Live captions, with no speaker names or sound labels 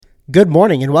Good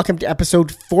morning and welcome to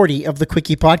episode 40 of the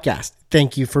Quickie Podcast.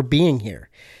 Thank you for being here.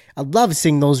 I love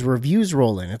seeing those reviews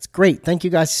roll in. It's great. Thank you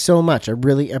guys so much. I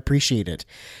really appreciate it.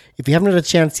 If you haven't had a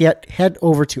chance yet, head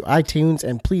over to iTunes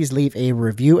and please leave a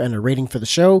review and a rating for the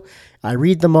show. I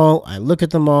read them all. I look at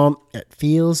them all. It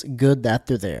feels good that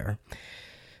they're there.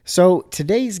 So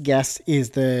today's guest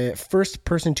is the first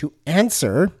person to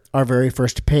answer our very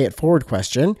first Pay It Forward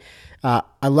question.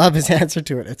 I love his answer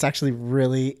to it. It's actually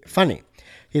really funny.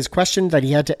 His question that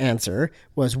he had to answer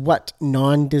was, what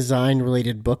non-design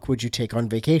related book would you take on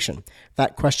vacation?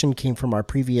 That question came from our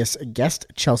previous guest,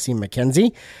 Chelsea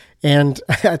McKenzie, and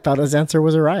I thought his answer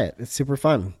was a riot. It's super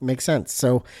fun. Makes sense.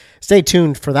 So stay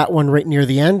tuned for that one right near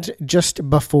the end, just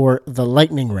before the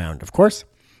lightning round, of course.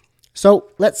 So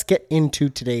let's get into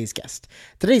today's guest.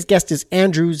 Today's guest is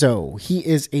Andrew Zo. He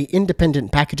is an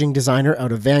independent packaging designer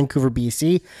out of Vancouver,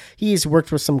 BC. He's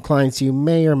worked with some clients you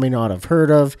may or may not have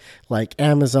heard of, like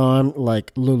Amazon,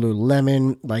 like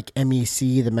Lululemon, like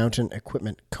MEC, the Mountain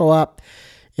Equipment Co-op,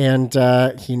 and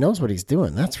he knows what he's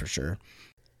doing, that's for sure.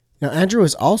 Now, Andrew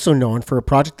is also known for a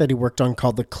project that he worked on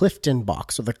called the Clifton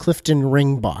Box, or the Clifton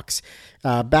Ring Box.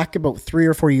 Back about 3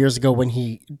 or 4 years ago when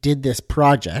he did this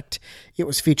project, it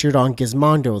was featured on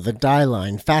Gizmondo, The Die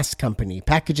Line, Fast Company,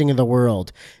 Packaging of the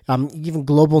World, even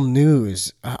Global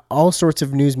News. All sorts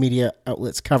of news media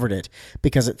outlets covered it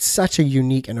because it's such a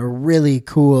unique and a really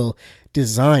cool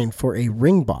design for a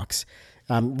ring box.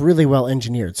 Really well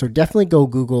engineered. So definitely go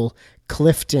Google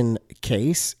Clifton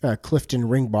case, Clifton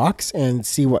ring box, and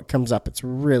see what comes up. It's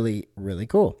really, really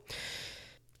cool.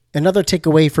 Another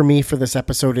takeaway for me for this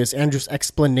episode is Andrew's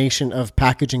explanation of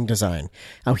packaging design,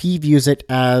 how he views it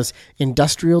as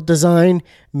industrial design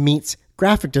meets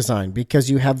graphic design, because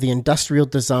you have the industrial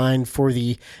design for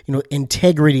the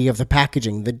integrity of the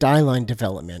packaging, the die line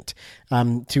development,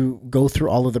 to go through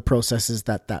all of the processes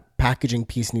that packaging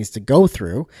piece needs to go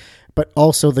through, but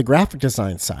also the graphic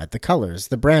design side, the colors,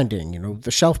 the branding,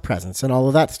 the shelf presence and all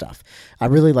of that stuff. I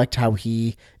really liked how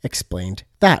he explained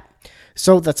that.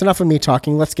 So that's enough of me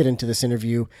talking. Let's get into this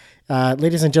interview.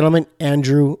 Ladies and gentlemen,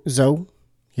 Andrew Zo,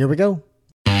 here we go.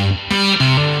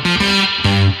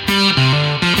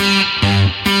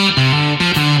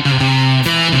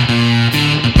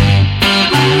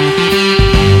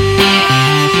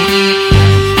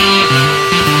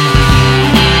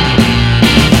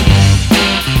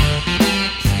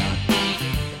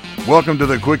 Welcome to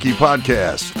the Quickie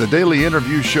Podcast, the daily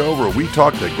interview show where we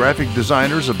talk to graphic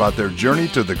designers about their journey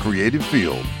to the creative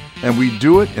field. And we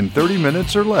do it in 30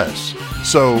 minutes or less.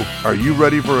 So, are you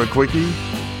ready for a Quickie?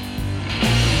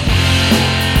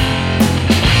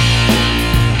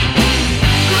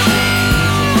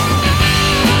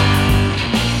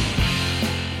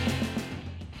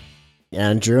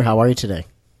 Andrew, how are you today?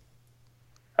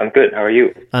 I'm good. How are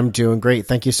you? I'm doing great.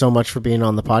 Thank you so much for being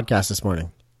on the podcast this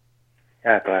morning.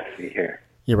 Yeah, glad to be here.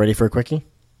 You ready for a quickie?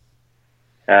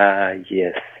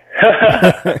 Yes.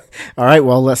 All right,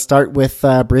 well, let's start with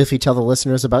briefly tell the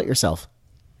listeners about yourself.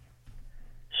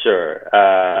 Sure.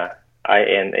 I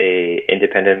am a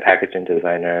independent packaging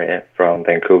designer from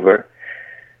Vancouver.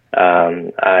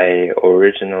 I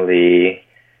originally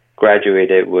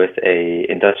graduated with a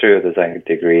industrial design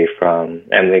degree from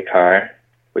Emily Carr,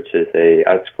 which is a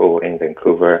art school in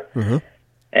Vancouver. Mm-hmm.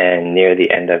 And near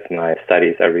the end of my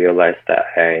studies, I realized that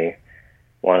I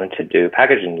wanted to do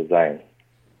packaging design.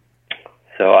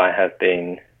 So I have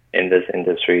been in this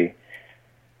industry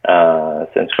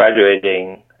since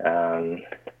graduating,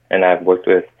 and I've worked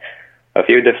with a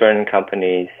few different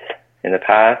companies in the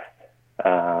past.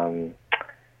 I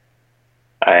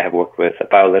have worked with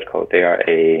Biolytical. They are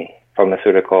a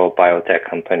pharmaceutical biotech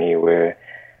company where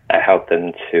I help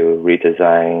them to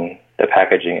redesign the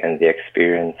packaging and the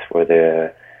experience for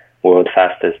the world's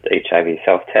fastest HIV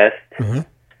self-test. Mm-hmm.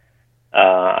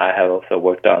 I have also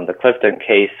worked on the Clifton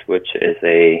case, which is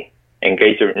a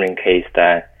engagement ring case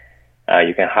that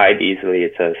you can hide easily.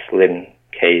 It's a slim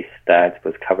case that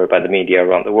was covered by the media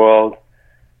around the world.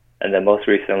 And then most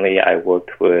recently, I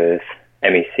worked with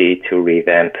MEC to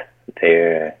revamp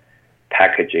their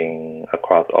packaging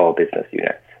across all business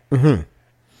units. Mm-hmm.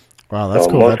 Wow, that's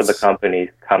cool. Most of the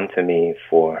companies come to me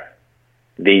for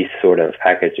these sort of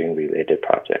packaging-related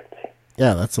projects.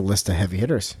 Yeah, that's a list of heavy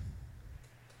hitters.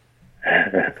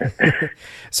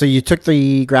 So you took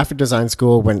the graphic design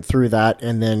school, went through that,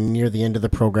 and then near the end of the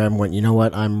program went, you know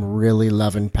what, I'm really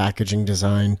loving packaging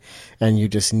design, and you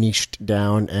just niched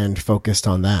down and focused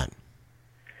on that.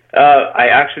 I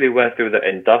actually went through the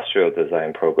industrial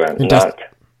design program, not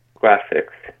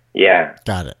graphics. Yeah.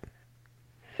 Got it.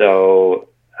 So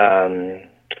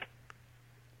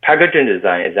packaging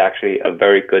design is actually a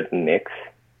very good mix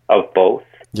of both.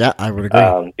 Yeah, I would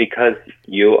agree. Because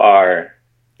you are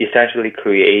essentially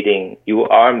you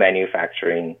are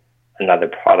manufacturing another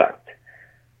product.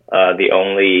 The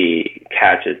only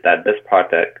catch is that this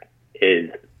product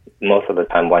is most of the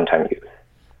time one-time use.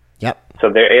 Yep. So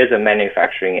there is a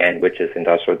manufacturing end, which is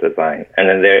industrial design, and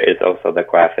then there is also the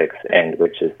graphics end,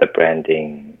 which is the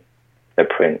branding, the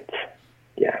print.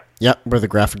 Yeah. Yep, where the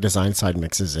graphic design side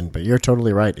mixes in. But you're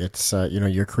totally right. It's,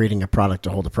 you're creating a product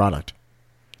to hold a product.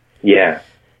 Yeah.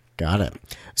 Got it.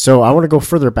 So I want to go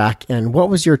further back. And what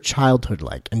was your childhood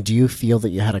like? And do you feel that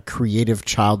you had a creative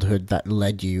childhood that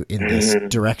led you in this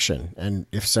direction? And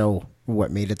if so,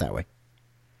 what made it that way?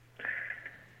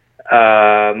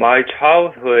 My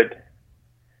childhood.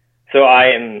 So I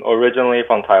am originally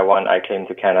from Taiwan. I came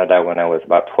to Canada when I was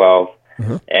about 12.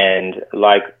 And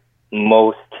like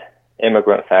most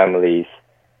immigrant families,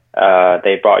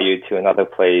 they brought you to another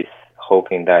place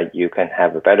hoping that you can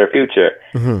have a better future.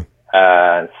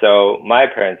 So my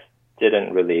parents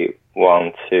didn't really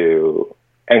want to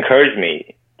encourage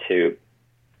me to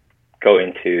go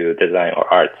into design or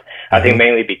arts. I think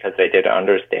mainly because they didn't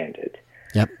understand it.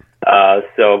 Yep.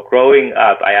 So growing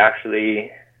up, I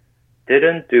actually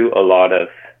didn't do a lot of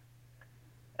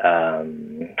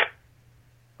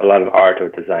art or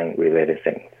design related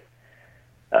things.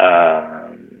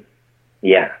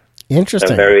 Yeah.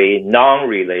 Interesting. A very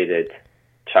non-related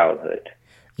childhood.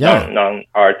 Yeah.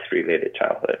 Non-arts related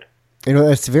childhood.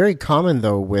 It's very common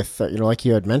though with, like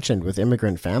you had mentioned, with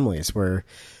immigrant families where,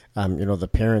 the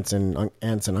parents and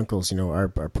aunts and uncles, are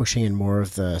pushing in more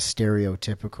of the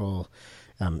stereotypical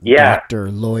doctor,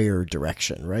 lawyer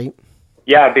direction, right?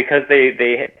 Yeah, because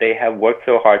they have worked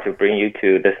so hard to bring you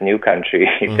to this new country.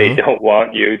 They don't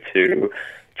want you to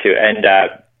end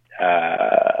up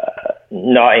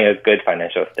not in a good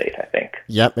financial state, I think.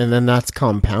 Yep, and then that's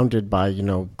compounded by,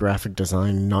 graphic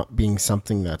design not being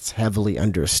something that's heavily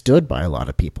understood by a lot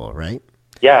of people, right?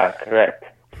 Yeah, correct.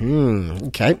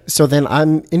 Okay, so then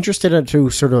I'm interested into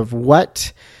sort of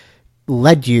what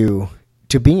led you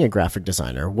to being a graphic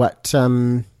designer. What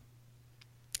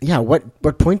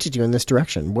pointed you in this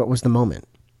direction? What was the moment?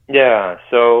 Yeah,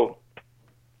 so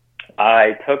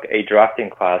I took a drafting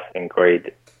class in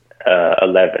grade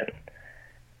 11.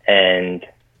 And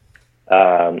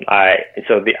at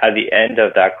the end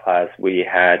of that class, we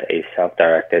had a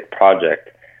self-directed project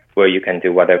where you can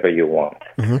do whatever you want.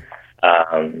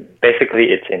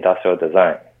 Basically, it's industrial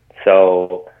design.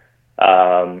 So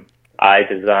I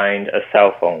designed a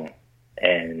cell phone,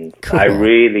 and cool. I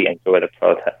really enjoyed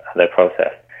the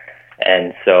process.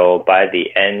 And so by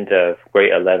the end of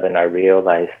grade 11, I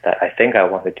realized that I think I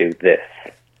want to do this.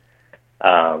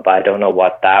 But I don't know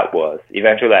what that was.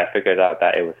 Eventually, I figured out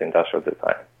that it was industrial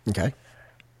design. Okay.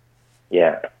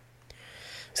 Yeah.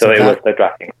 So it was the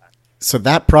drafting. So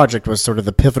that project was sort of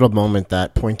the pivotal moment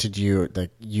that pointed you, that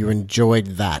you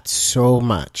enjoyed that so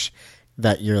much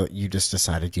that you just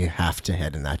decided you have to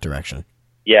head in that direction.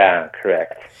 Yeah,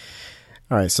 correct.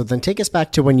 All right. So then take us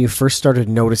back to when you first started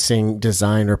noticing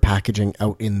design or packaging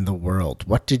out in the world.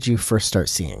 What did you first start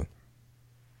seeing?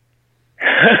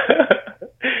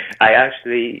 I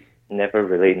actually never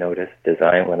really noticed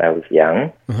design when I was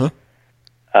young.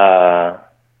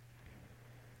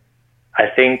 I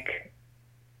think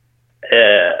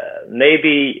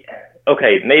maybe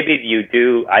you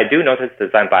do. I do notice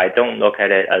design, but I don't look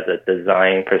at it as a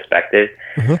design perspective.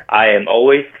 I am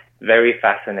always very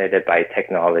fascinated by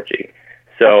technology.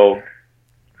 So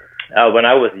when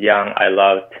I was young, I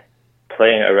loved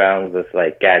playing around with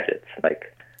like gadgets,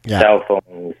 like cell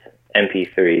phones,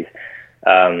 MP3s.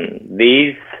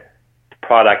 These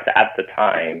products at the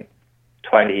time,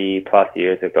 20 plus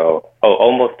years ago,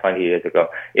 almost 20 years ago,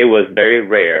 it was very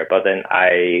rare, but then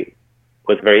I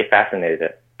was very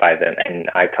fascinated by them, and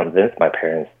I convinced my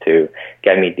parents to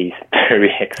get me these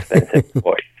very expensive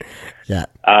toys. Yeah.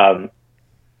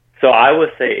 So I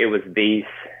would say it was these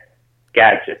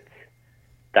gadgets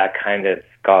that kind of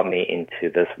got me into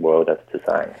this world of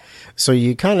design. So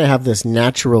you kind of have this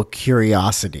natural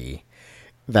curiosity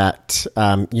that,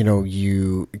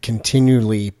 you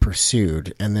continually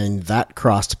pursued, and then that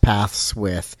crossed paths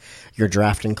with your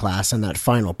drafting class and that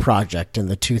final project, and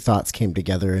the two thoughts came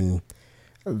together, and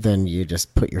then you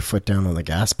just put your foot down on the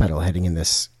gas pedal heading in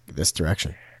this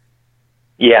direction.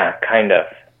 Yeah, kind of.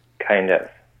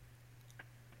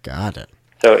 Got it.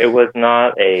 So it was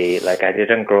not I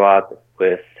didn't grow up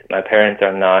with, my parents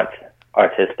are not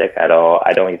artistic at all.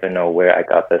 I don't even know where I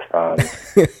got this from.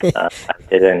 I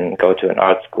didn't go to an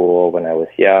art school when I was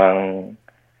young.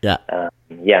 Yeah.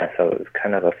 So it was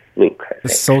kind of a fluke, I think. The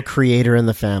sole creator in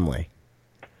the family.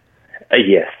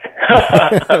 Yes.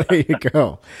 There you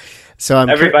go. So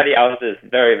everybody else is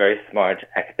very, very smart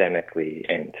academically,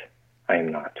 and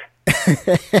I'm not.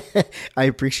 I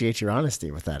appreciate your honesty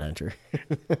with that, Andrew.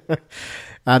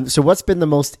 So what's been the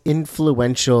most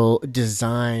influential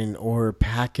design or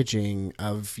packaging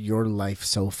of your life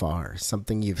so far?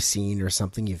 Something you've seen or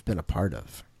something you've been a part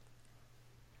of?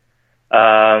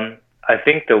 I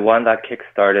think the one that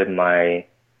kickstarted my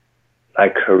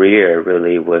career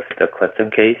really was the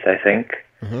Clifton case, I think.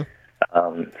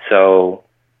 So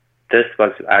this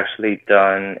was actually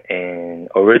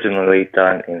originally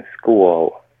done in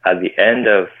school. At the end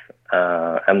of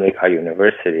Emily Carr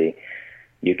University,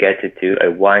 you get to do a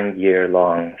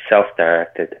 1-year-long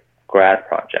self-directed grad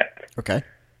project. Okay.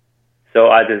 So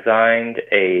I designed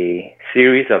a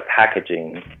series of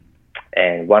packaging,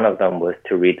 and one of them was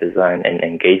to redesign an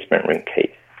engagement ring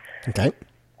case. Okay.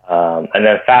 And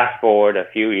then fast forward a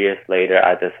few years later,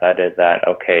 I decided that,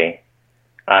 okay,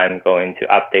 I'm going to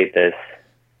update this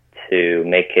to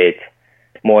make it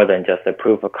more than just a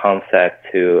proof of concept,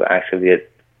 to actually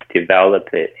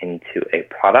develop it into a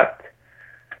product.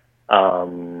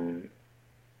 And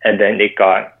then it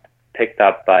got picked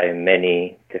up by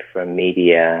many different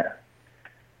media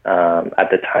at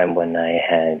the time when I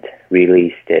had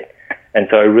released it. And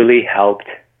so it really helped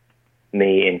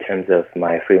me in terms of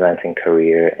my freelancing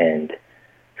career and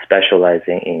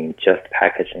specializing in just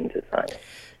packaging design.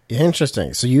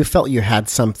 Interesting. So you felt you had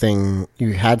something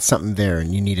there,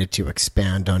 and you needed to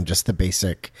expand on just the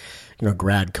basic,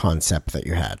 grad concept that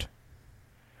you had.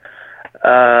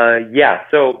 Yeah.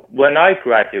 So when I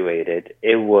graduated,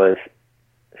 it was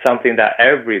something that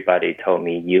everybody told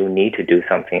me, you need to do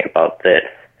something about this.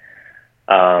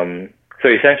 So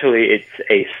essentially, it's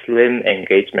a slim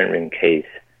engagement ring case.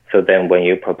 So then when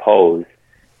you propose,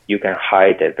 you can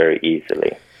hide it very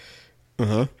easily.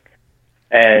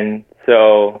 And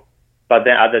so, but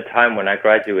then at the time when I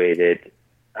graduated,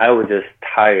 I was just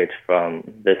tired from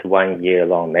this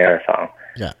 1-year-long marathon.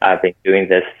 Yeah. I've been doing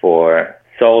this for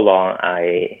so long,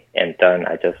 I am done.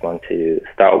 I just want to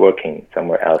start working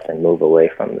somewhere else and move away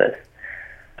from this.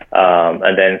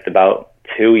 And then it's about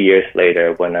 2 years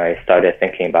later when I started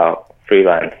thinking about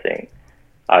freelancing,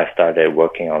 I started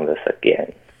working on this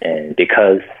again. And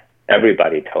because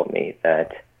everybody told me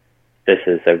that this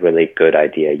is a really good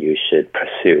idea, you should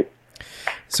pursue.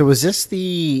 So is this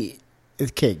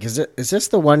is this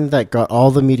the one that got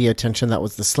all the media attention? That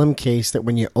was the slim case that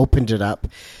when you opened it up,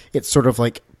 it sort of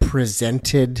like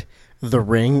presented the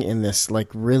ring in this like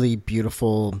really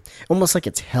beautiful, almost like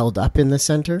it's held up in the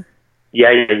center? Yeah.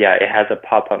 It has a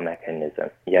pop-up mechanism.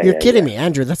 You're kidding me,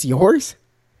 Andrew. That's yours?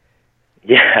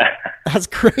 Yeah. That's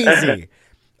crazy.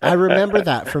 I remember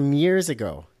that from years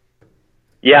ago.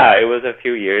 Yeah, it was a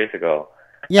few years ago.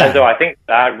 Yeah. And so I think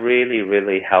that really,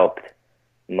 really helped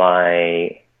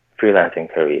my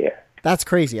freelancing career. That's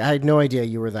crazy. I had no idea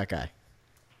you were that guy.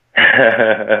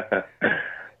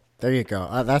 There you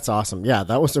go. That's awesome. Yeah,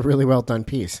 that was a really well done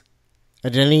piece.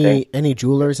 Did any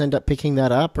jewelers end up picking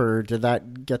that up, or did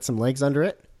that get some legs under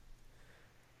it?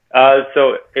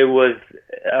 So it was,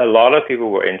 a lot of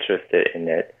people were interested in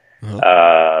it.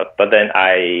 But then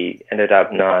I ended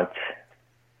up not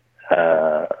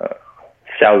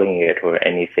selling it or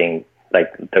anything, like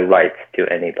the rights to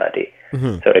anybody.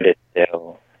 So it is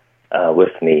still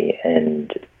with me,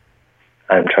 and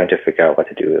I'm trying to figure out what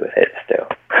to do with it still.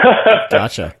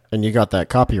 Gotcha. And you got that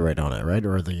copyright on it, right?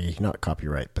 Or not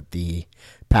copyright, but the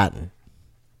patent.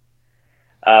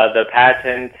 The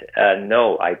patent,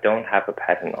 no, I don't have a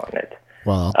patent on it.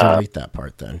 Well, I'll delete that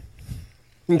part then.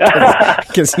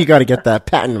 Because you got to get that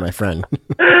patent, my friend.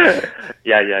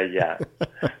 Yeah.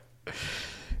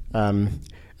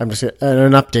 I'm just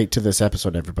an update to this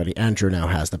episode, everybody. Andrew now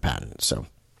has the patent, so.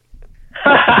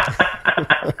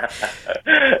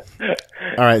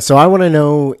 All right, so I want to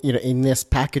know, in this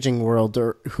packaging world,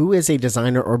 who is a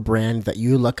designer or brand that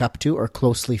you look up to or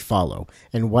closely follow,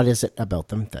 and what is it about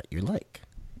them that you like?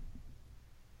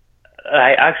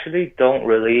 I actually don't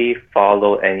really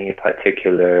follow any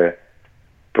particular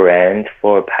brand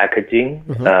for packaging.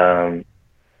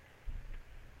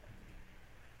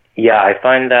 I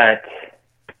find that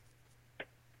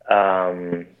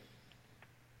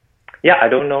I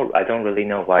don't know. I don't really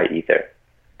know why either.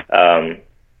 I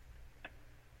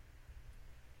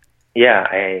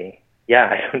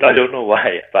don't know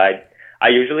why, but I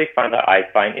usually find that I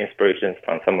find inspirations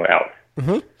from somewhere else.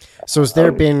 So has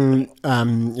there been,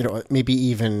 maybe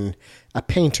even a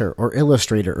painter or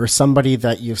illustrator or somebody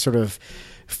that you've sort of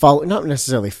not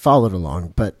necessarily followed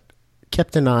along, but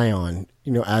kept an eye on,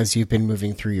 as you've been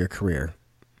moving through your career?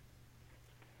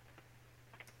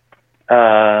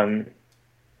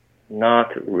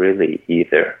 Not really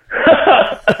either.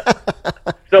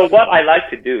 So what I like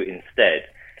to do instead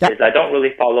Yeah. is I don't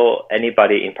really follow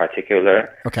anybody in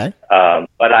particular, Okay.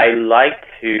 but I like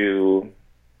to.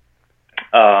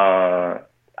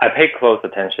 I pay close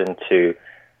attention to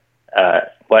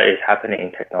what is happening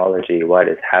in technology, what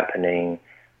is happening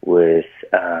with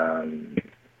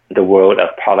the world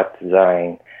of product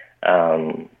design,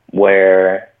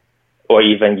 where, or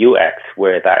even UX,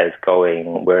 where that is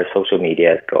going, where social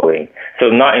media is going. So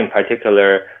not in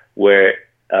particular where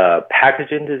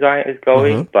packaging design is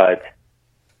going, but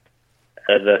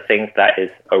the things that is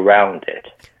around it.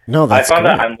 No, that's I found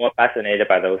great. that I'm more fascinated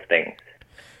by those things.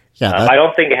 Yeah, I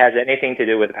don't think it has anything to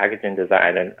do with packaging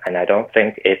design, and I don't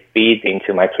think it feeds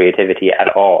into my creativity at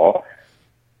all.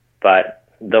 But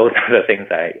those are the things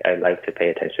I like to pay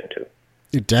attention to.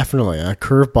 definitely a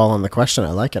curveball on the question.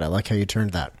 I like it. I like how you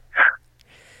turned that.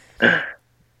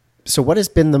 So what has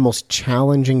been the most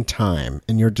challenging time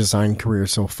in your design career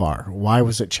so far? Why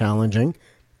was it challenging,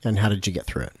 and how did you get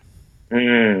through it?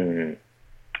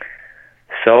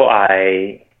 So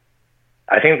I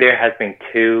think there has been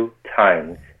 2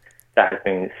 times that has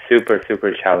been super,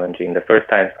 super challenging. The first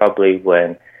time is probably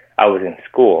when I was in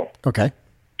school. Okay.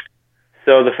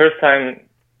 So the first time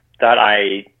that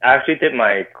I actually did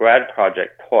my grad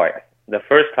project twice. The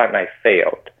first time I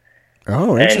failed.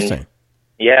 Oh, interesting.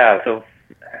 Yeah, so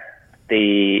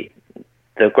the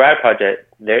grad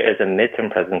project, there is a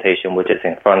midterm presentation which is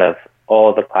in front of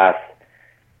all the class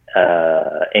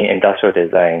in industrial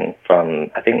design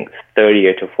from, I think, third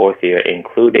year to fourth year,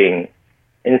 including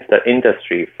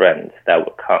industry friends that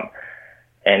would come.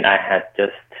 And I had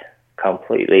just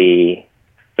completely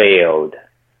failed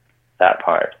that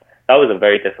part. That was a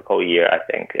very difficult year, I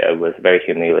think. It was very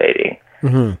humiliating.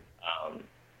 Mm-hmm.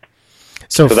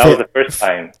 So that was the first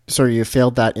time. So you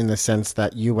failed that in the sense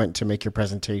that you went to make your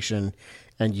presentation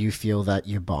and you feel that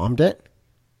you bombed it?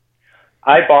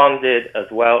 I bombed it, as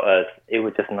well as it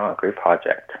was just not a great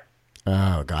project.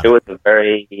 Oh, got It it. was a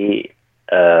very, it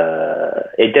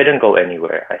didn't go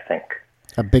anywhere, I think.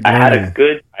 A big I had a learning.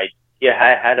 good idea.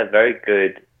 I had a very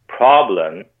good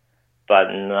problem,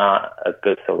 but not a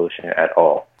good solution at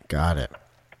all. Got it.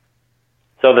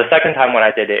 So the second time when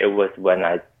I did it, it was when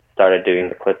I started doing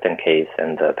the Clifton case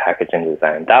and the packaging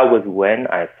design. That was when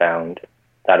I found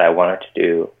that I wanted to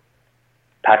do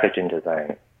packaging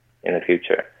design in the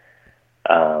future.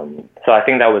 So I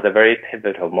think that was a very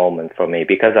pivotal moment for me,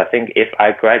 because I think if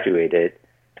I graduated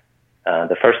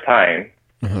the first time,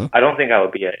 I don't think I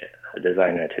would be a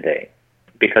designer today,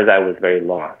 because I was very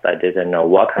lost. I didn't know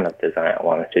what kind of design I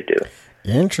wanted to do.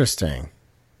 Interesting.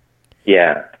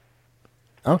 Yeah.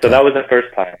 Okay. So that was the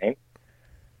first time.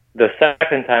 The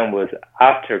second time was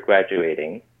after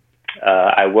graduating.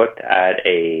 I worked at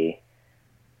a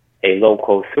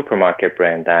local supermarket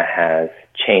brand that has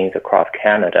chains across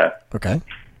Canada. Okay.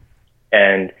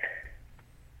 And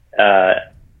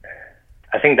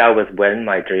I think that was when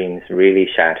my dreams really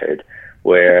shattered,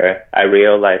 where I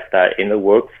realized that in the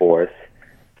workforce,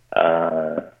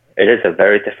 it is a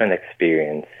very different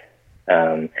experience.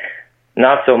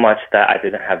 Not so much that I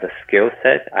didn't have the skill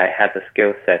set. I had the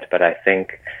skill set, but I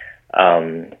think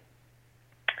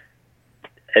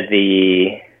the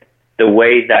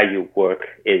way that you work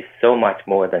is so much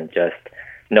more than just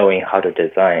knowing how to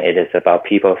design. It is about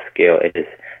people skill. It is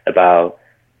about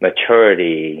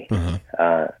maturity.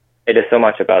 It is so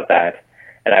much about that.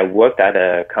 And I worked at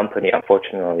a company,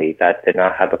 unfortunately, that did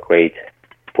not have a great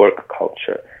work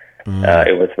culture.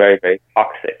 It was very, very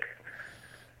toxic.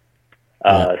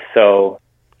 So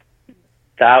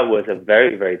that was a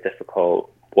very, very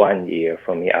difficult 1 year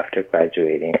for me after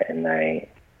graduating. And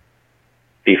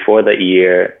before the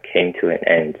year came to an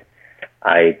end,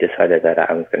 I decided that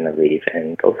I was going to leave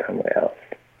and go somewhere else.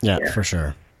 Yeah, for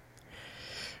sure.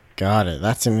 Got it.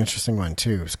 That's an interesting one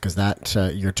too, because that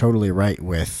you're totally right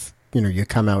with, you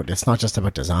come out, it's not just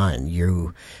about design.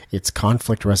 It's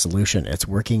conflict resolution. It's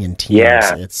working in teams.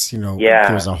 Yeah. It's,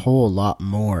 there's a whole lot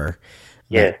more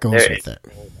that goes with it.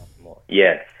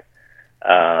 Yes.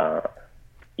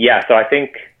 So I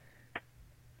think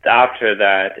after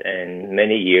that, and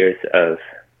many years of,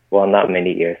 well, not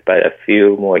many years, but a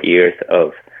few more years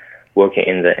of working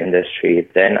in the industry,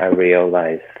 then I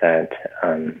realized that,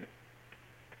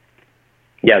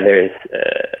 there is,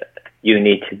 you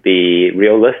need to be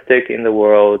realistic in the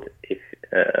world.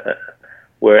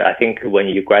 Where I think when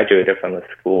you graduated from the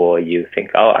school, you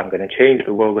think, oh, I'm going to change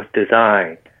the world with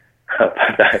design. But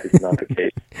that is not the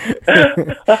case.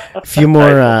 A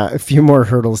few more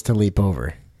hurdles to leap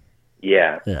over.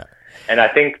 Yeah. Yeah. And I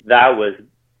think that was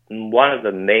one of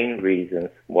the main reasons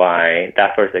why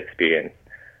that first experience,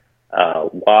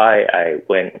 why I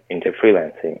went into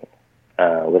freelancing.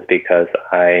 was because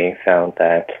I found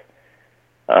that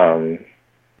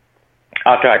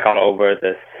after I got over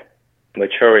this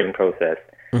maturing process,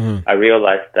 I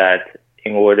realized that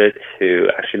in order to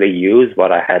actually use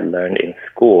what I had learned in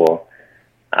school,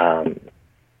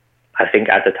 I think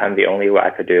at the time the only way I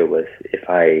could do it was if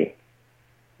I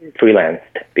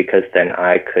freelanced, because then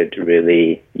I could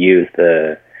really use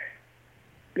the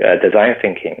design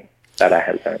thinking that I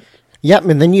had learned. Yep,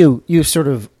 and then you sort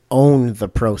of own the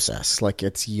process, like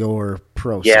it's your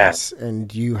process,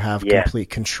 and you have complete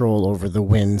control over the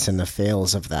wins and the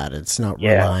fails of that. It's not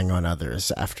relying on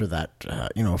others after that,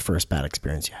 first bad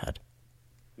experience you had.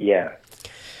 Yeah.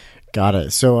 Got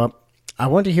it. So I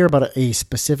want to hear about a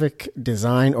specific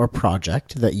design or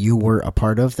project that you were a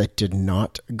part of that did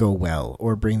not go well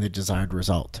or bring the desired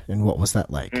result. And what was that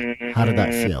like? How did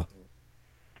that feel?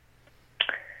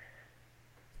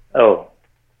 Oh,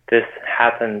 this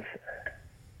happens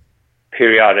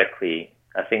periodically.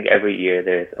 I think every year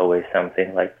there's always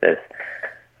something like this.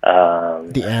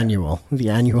 The annual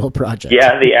project.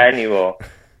 Yeah, the annual.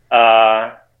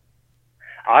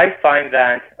 I find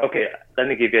that, okay, let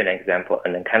me give you an example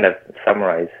and then kind of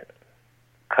summarize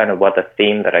kind of what the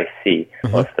theme that I see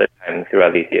most of the time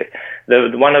throughout these years.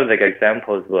 One of the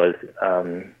examples was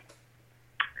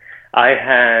I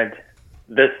had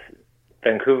this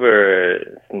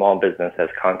Vancouver small business has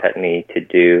contacted me to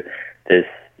do this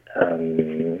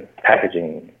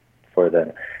packaging for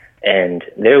them. And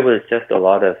there was just a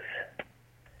lot of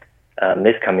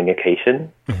miscommunication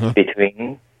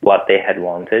between what they had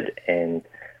wanted and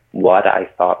what I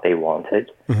thought they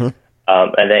wanted. And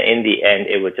then in the end,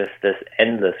 it was just this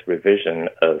endless revision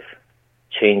of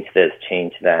change this,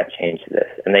 change that, change this.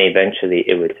 And then eventually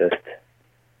it was just,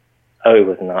 it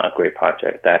was not a great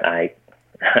project that I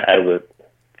would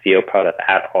feel proud of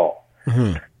at all.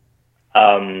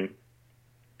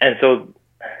 And so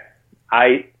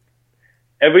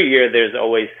every year there's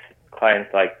always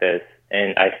clients like this.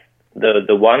 And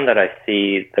the one that I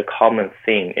see, the common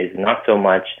theme is not so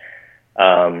much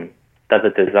that the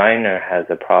designer has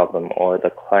a problem or the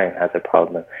client has a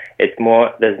problem. It's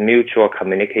more there's mutual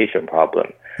communication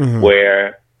problem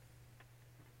where,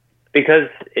 because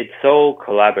it's so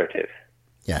collaborative.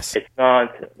 Yes. It's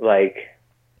not like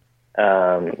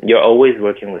you're always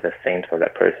working with the same sort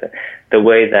of person. The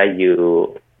way that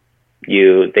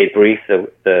they brief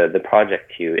the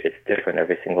project to you is different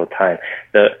every single time.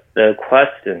 The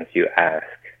questions you ask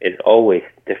is always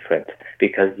different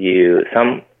because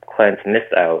some clients miss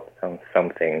out on some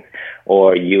things,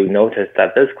 or you notice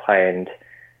that this client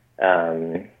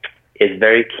is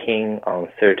very keen on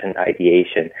certain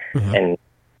ideation,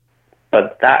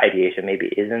 but that ideation maybe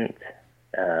isn't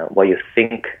what you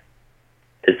think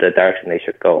is the direction they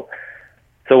should go.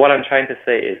 So what I'm trying to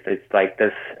say is it's like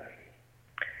this.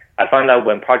 I find out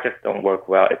when projects don't work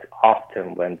well, it's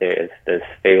often when there is this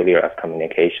failure of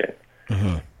communication.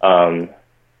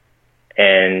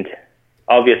 And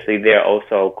obviously there are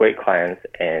also great clients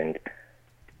and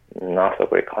not so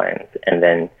great clients. And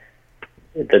then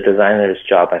the designer's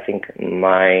job, I think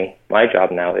my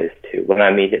job now is to, when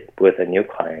I meet with a new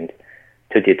client,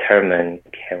 to determine,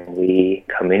 can we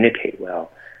communicate well?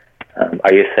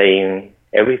 Are you saying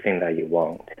everything that you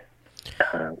want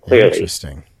clearly?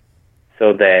 Interesting.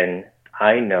 So then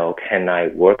I know, can I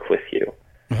work with you?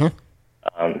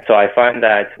 So I find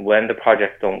that when the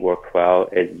projects don't work well,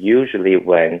 it's usually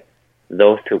when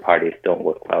those two parties don't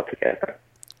work well together.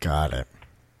 Got it.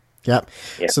 Yep.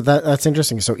 Yeah. So that's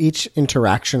interesting. So each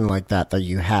interaction like that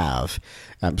you have,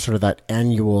 sort of that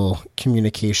annual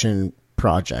communication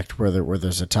project where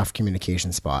there's a tough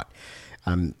communication spot,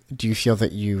 do you feel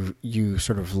that you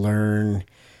sort of learn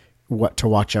what to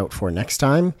watch out for next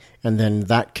time, and then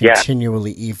that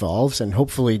continually evolves, and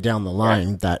hopefully down the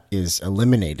line that is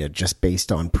eliminated just based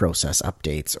on process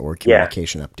updates or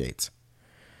communication updates?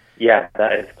 Yeah,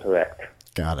 that is correct.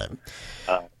 Got it.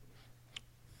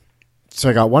 So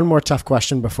I got one more tough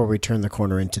question before we turn the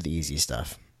corner into the easy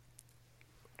stuff.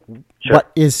 Sure.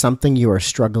 What is something you are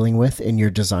struggling with in your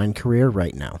design career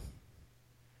right now?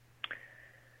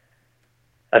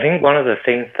 I think one of the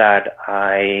things that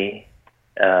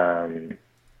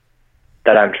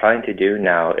that I'm trying to do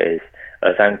now is,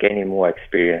 as I'm getting more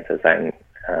experience, as I'm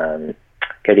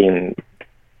getting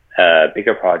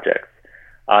bigger projects,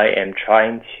 I am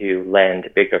trying to land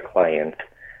bigger clients.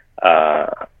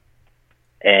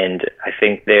 And I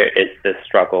think there is this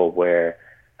struggle where,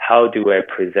 how do I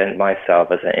present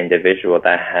myself as an individual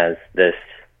that has this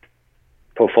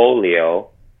portfolio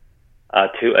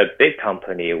to a big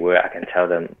company where I can tell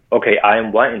them, okay, I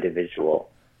am one individual,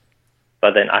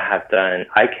 but then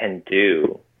I can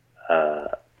do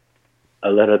a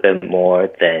little bit more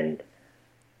than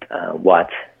what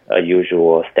a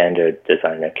usual standard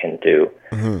designer can do.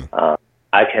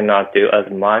 I cannot do as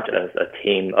much as a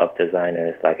team of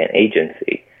designers like an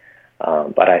agency,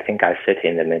 but I think I sit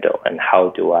in the middle. And how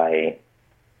do I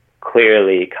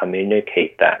clearly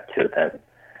communicate that to them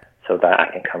so that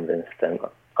I can convince them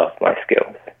of my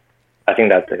skills? I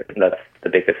think that's the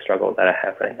biggest struggle that I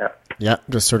have right now. Yeah,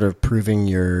 just sort of proving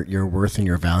your worth and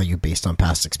your value based on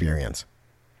past experience.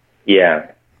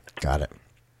 Yeah. Got it.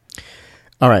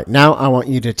 All right, now I want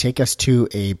you to take us to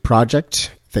a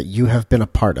project that you have been a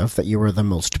part of that you were the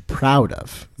most proud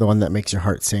of, the one that makes your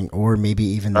heart sing, or maybe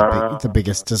even the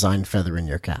biggest design feather in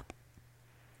your cap.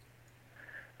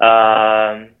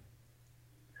 The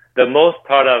most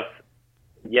proud of,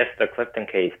 yes, the Clifton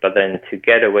case, but then to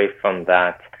get away from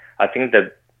that, I think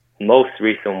the most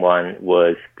recent one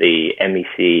was the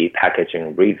MEC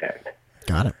packaging revamp.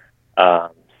 Got it.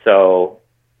 So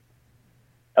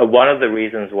one of the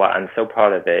reasons why I'm so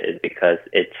proud of it is because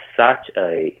it's such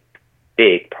a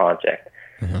big project.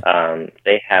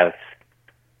 They have,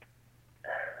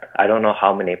 I don't know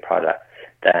how many products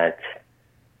that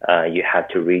you have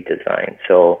to redesign.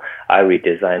 So I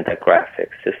redesigned the graphic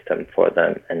system for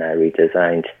them, and I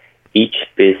redesigned each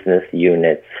business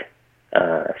unit's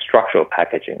structural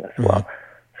packaging as well.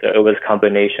 So it was a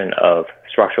combination of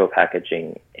structural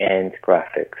packaging and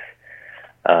graphics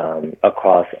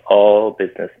across all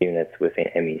business units within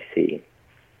MEC.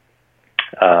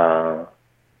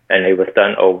 And it was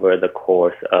done over the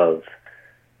course of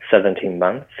 17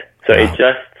 months. So it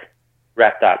just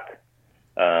wrapped up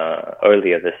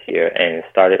earlier this year and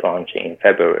started launching in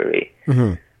February.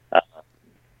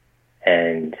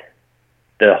 And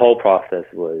the whole process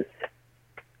was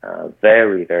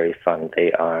very, very fun.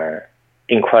 They are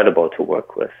incredible to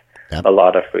work with. Yep. A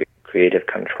lot of creative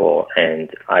control, and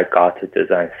I got to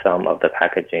design some of the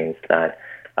packagings that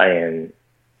I am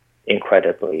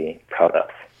incredibly proud of.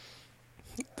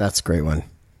 That's a great one.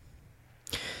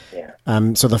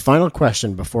 Yeah. So the final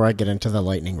question before I get into the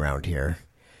lightning round here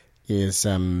is,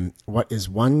 what is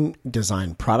one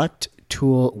design product,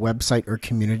 tool, website, or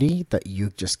community that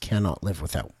you just cannot live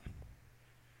without?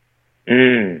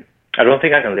 I don't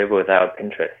think I can live without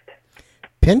Pinterest.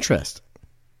 Pinterest?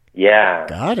 Yeah.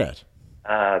 Got it.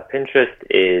 Pinterest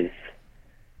is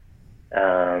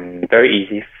very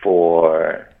easy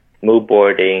for mood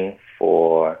boarding,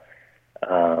 for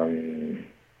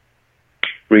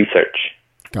research.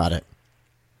 Got it.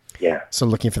 Yeah. So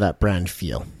looking for that brand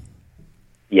feel.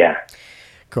 Yeah.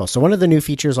 Cool. So one of the new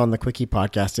features on the Quickie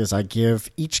podcast is I give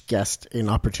each guest an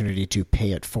opportunity to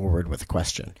pay it forward with a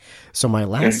question. So my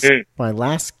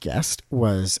last guest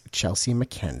was Chelsea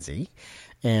McKenzie,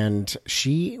 and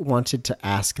she wanted to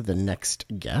ask the next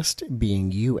guest,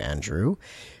 being you, Andrew,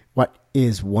 what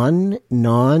is one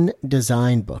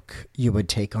non-design book you would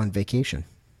take on vacation?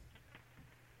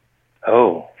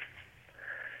 Oh,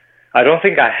 I don't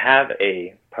think I have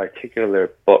a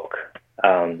particular book,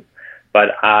 but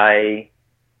I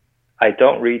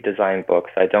don't read design books.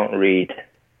 I don't read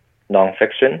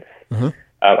nonfiction.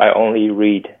 I only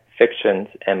read fictions,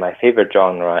 and my favorite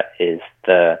genre is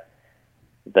the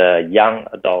young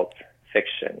adult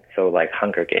fiction. So like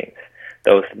Hunger Games,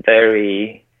 those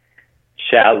very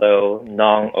shallow,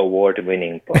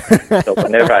 non-award-winning books. So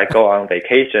whenever I go on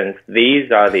vacations,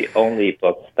 these are the only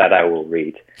books that I will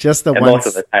read. Just the and ones, most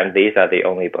of the time, these are the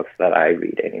only books that I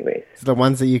read anyways. The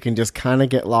ones that you can just kind of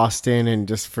get lost in and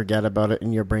just forget about it,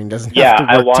 and your brain doesn't have to work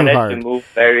too hard. Yeah, I want it to move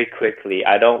very quickly.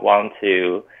 I don't want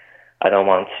to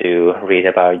read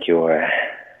about your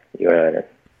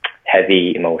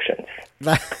heavy emotions.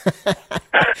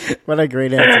 What a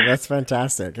great answer. That's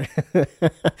fantastic.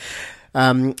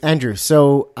 Andrew,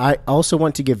 so I also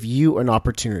want to give you an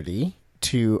opportunity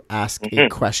to ask a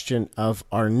question of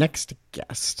our next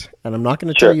guest. And I'm not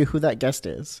going to tell you who that guest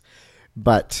is,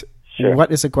 but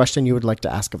what is a question you would like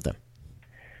to ask of them?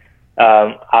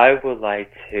 I would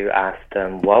like to ask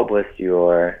them, what was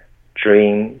your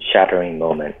dream-shattering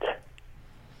moment?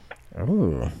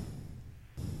 Oh.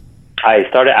 I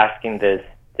started asking this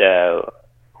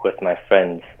with my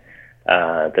friends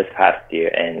this past year,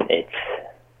 and it's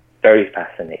very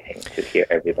fascinating to hear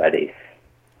everybody's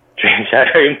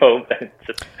dream-shattering moment.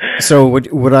 So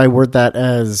would I word that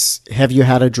as, have you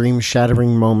had a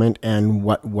dream-shattering moment, and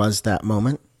what was that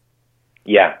moment?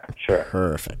 Yeah, sure.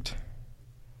 Perfect.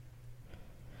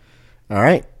 All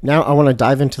right. Now I want to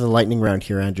dive into the lightning round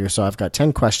here, Andrew. So I've got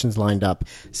 10 questions lined up,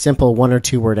 simple 1 or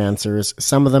 2 word answers,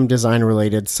 some of them design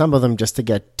related, some of them just to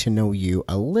get to know you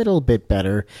a little bit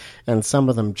better, and some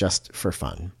of them just for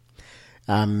fun.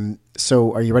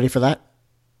 So are you ready for that?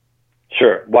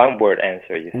 Sure. One word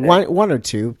answer, you said. One or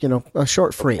two, a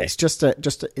short phrase. Okay.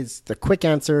 It's the quick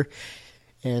answer.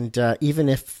 And even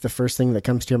if the first thing that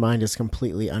comes to your mind is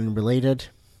completely unrelated,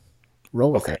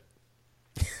 roll with it.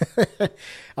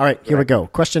 All right, here we go.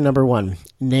 Question number 1.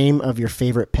 Name of your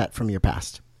favorite pet from your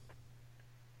past.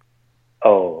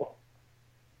 Oh,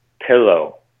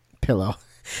 pillow. Pillow.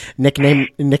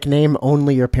 Nickname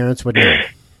only your parents would know.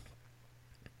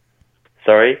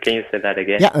 Sorry, can you say that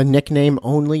again? Yeah, a nickname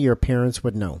only your parents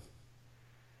would know.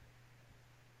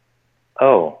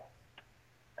 Oh.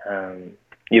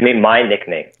 You mean my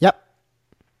nickname? Yep.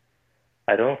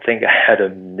 I don't think I had a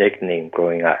nickname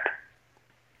growing up.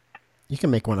 You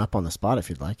can make one up on the spot if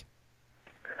you'd like.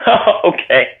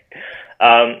 Okay.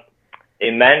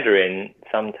 In Mandarin,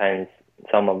 sometimes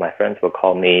some of my friends would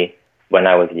call me, when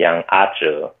I was young,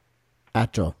 Azhe.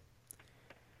 Azhe.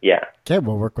 Yeah. Okay,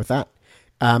 we'll work with that.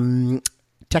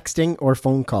 Texting or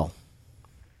phone call?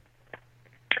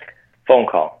 Phone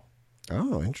call.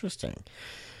 Oh, interesting.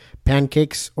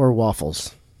 Pancakes or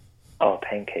waffles? Oh,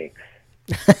 pancakes.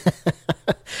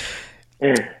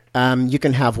 You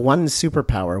can have one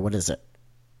superpower. What is it?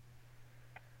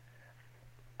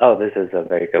 Oh, this is a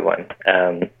very good one.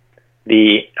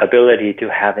 The ability to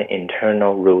have an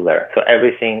internal ruler. So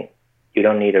everything, you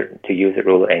don't need to use a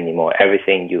ruler anymore.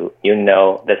 Everything you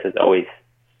know, this is always...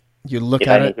 You look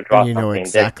at it and you know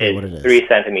exactly what it is. 3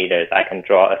 centimeters, I can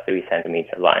draw a 3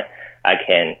 centimeter line. I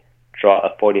can draw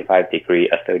a 45 degree,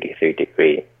 a 33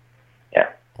 degree. Yeah.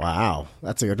 Wow,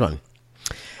 that's a good one.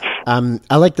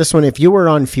 I like this one. If you were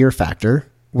on Fear Factor,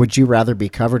 would you rather be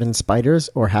covered in spiders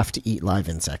or have to eat live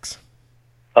insects?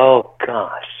 Oh,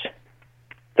 gosh.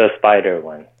 The spider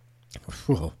one.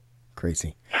 Whoa,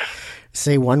 crazy.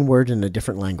 Say one word in a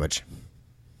different language.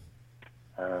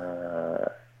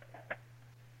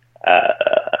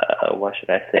 What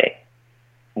should I say?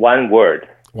 One word.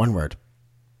 One word.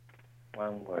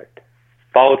 One word.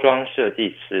 包装设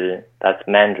计师, that's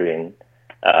Mandarin,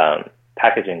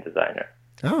 packaging designer.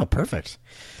 Oh, perfect.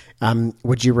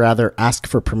 Would you rather ask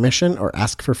for permission or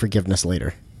ask for forgiveness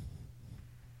later?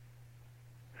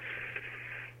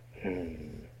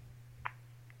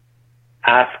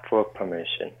 Ask for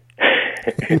permission.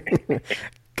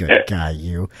 Good guy,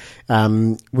 you.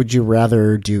 Would you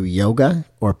rather do yoga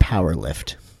or power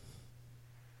lift?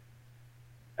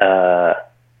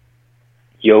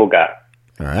 Yoga.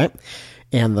 All right.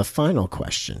 And the final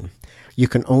question. You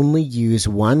can only use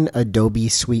one Adobe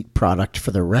Suite product for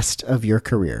the rest of your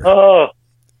career. Oh.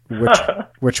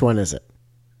 Which one is it?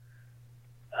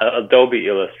 Adobe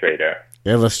Illustrator.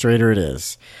 Illustrator it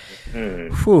is.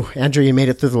 Whew. Andrew, you made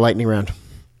it through the lightning round.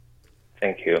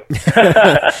 Thank you.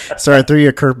 Sorry, I threw you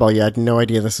a curveball. You had no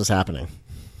idea this was happening.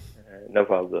 No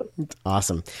problem.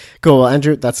 Awesome. Cool. Well,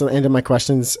 Andrew, that's the end of my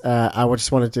questions. I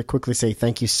just wanted to quickly say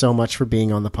thank you so much for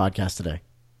being on the podcast today.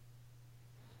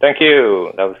 Thank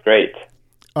you. That was great.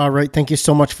 All right. Thank you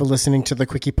so much for listening to the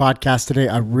Quickie Podcast today.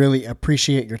 I really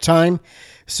appreciate your time.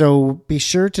 So be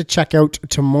sure to check out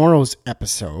tomorrow's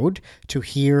episode to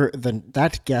hear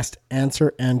that guest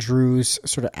answer Andrew's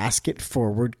sort of ask it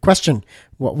forward question.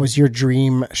 What was your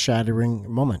dream shattering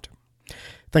moment?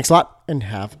 Thanks a lot and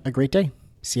have a great day.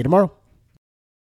 See you tomorrow.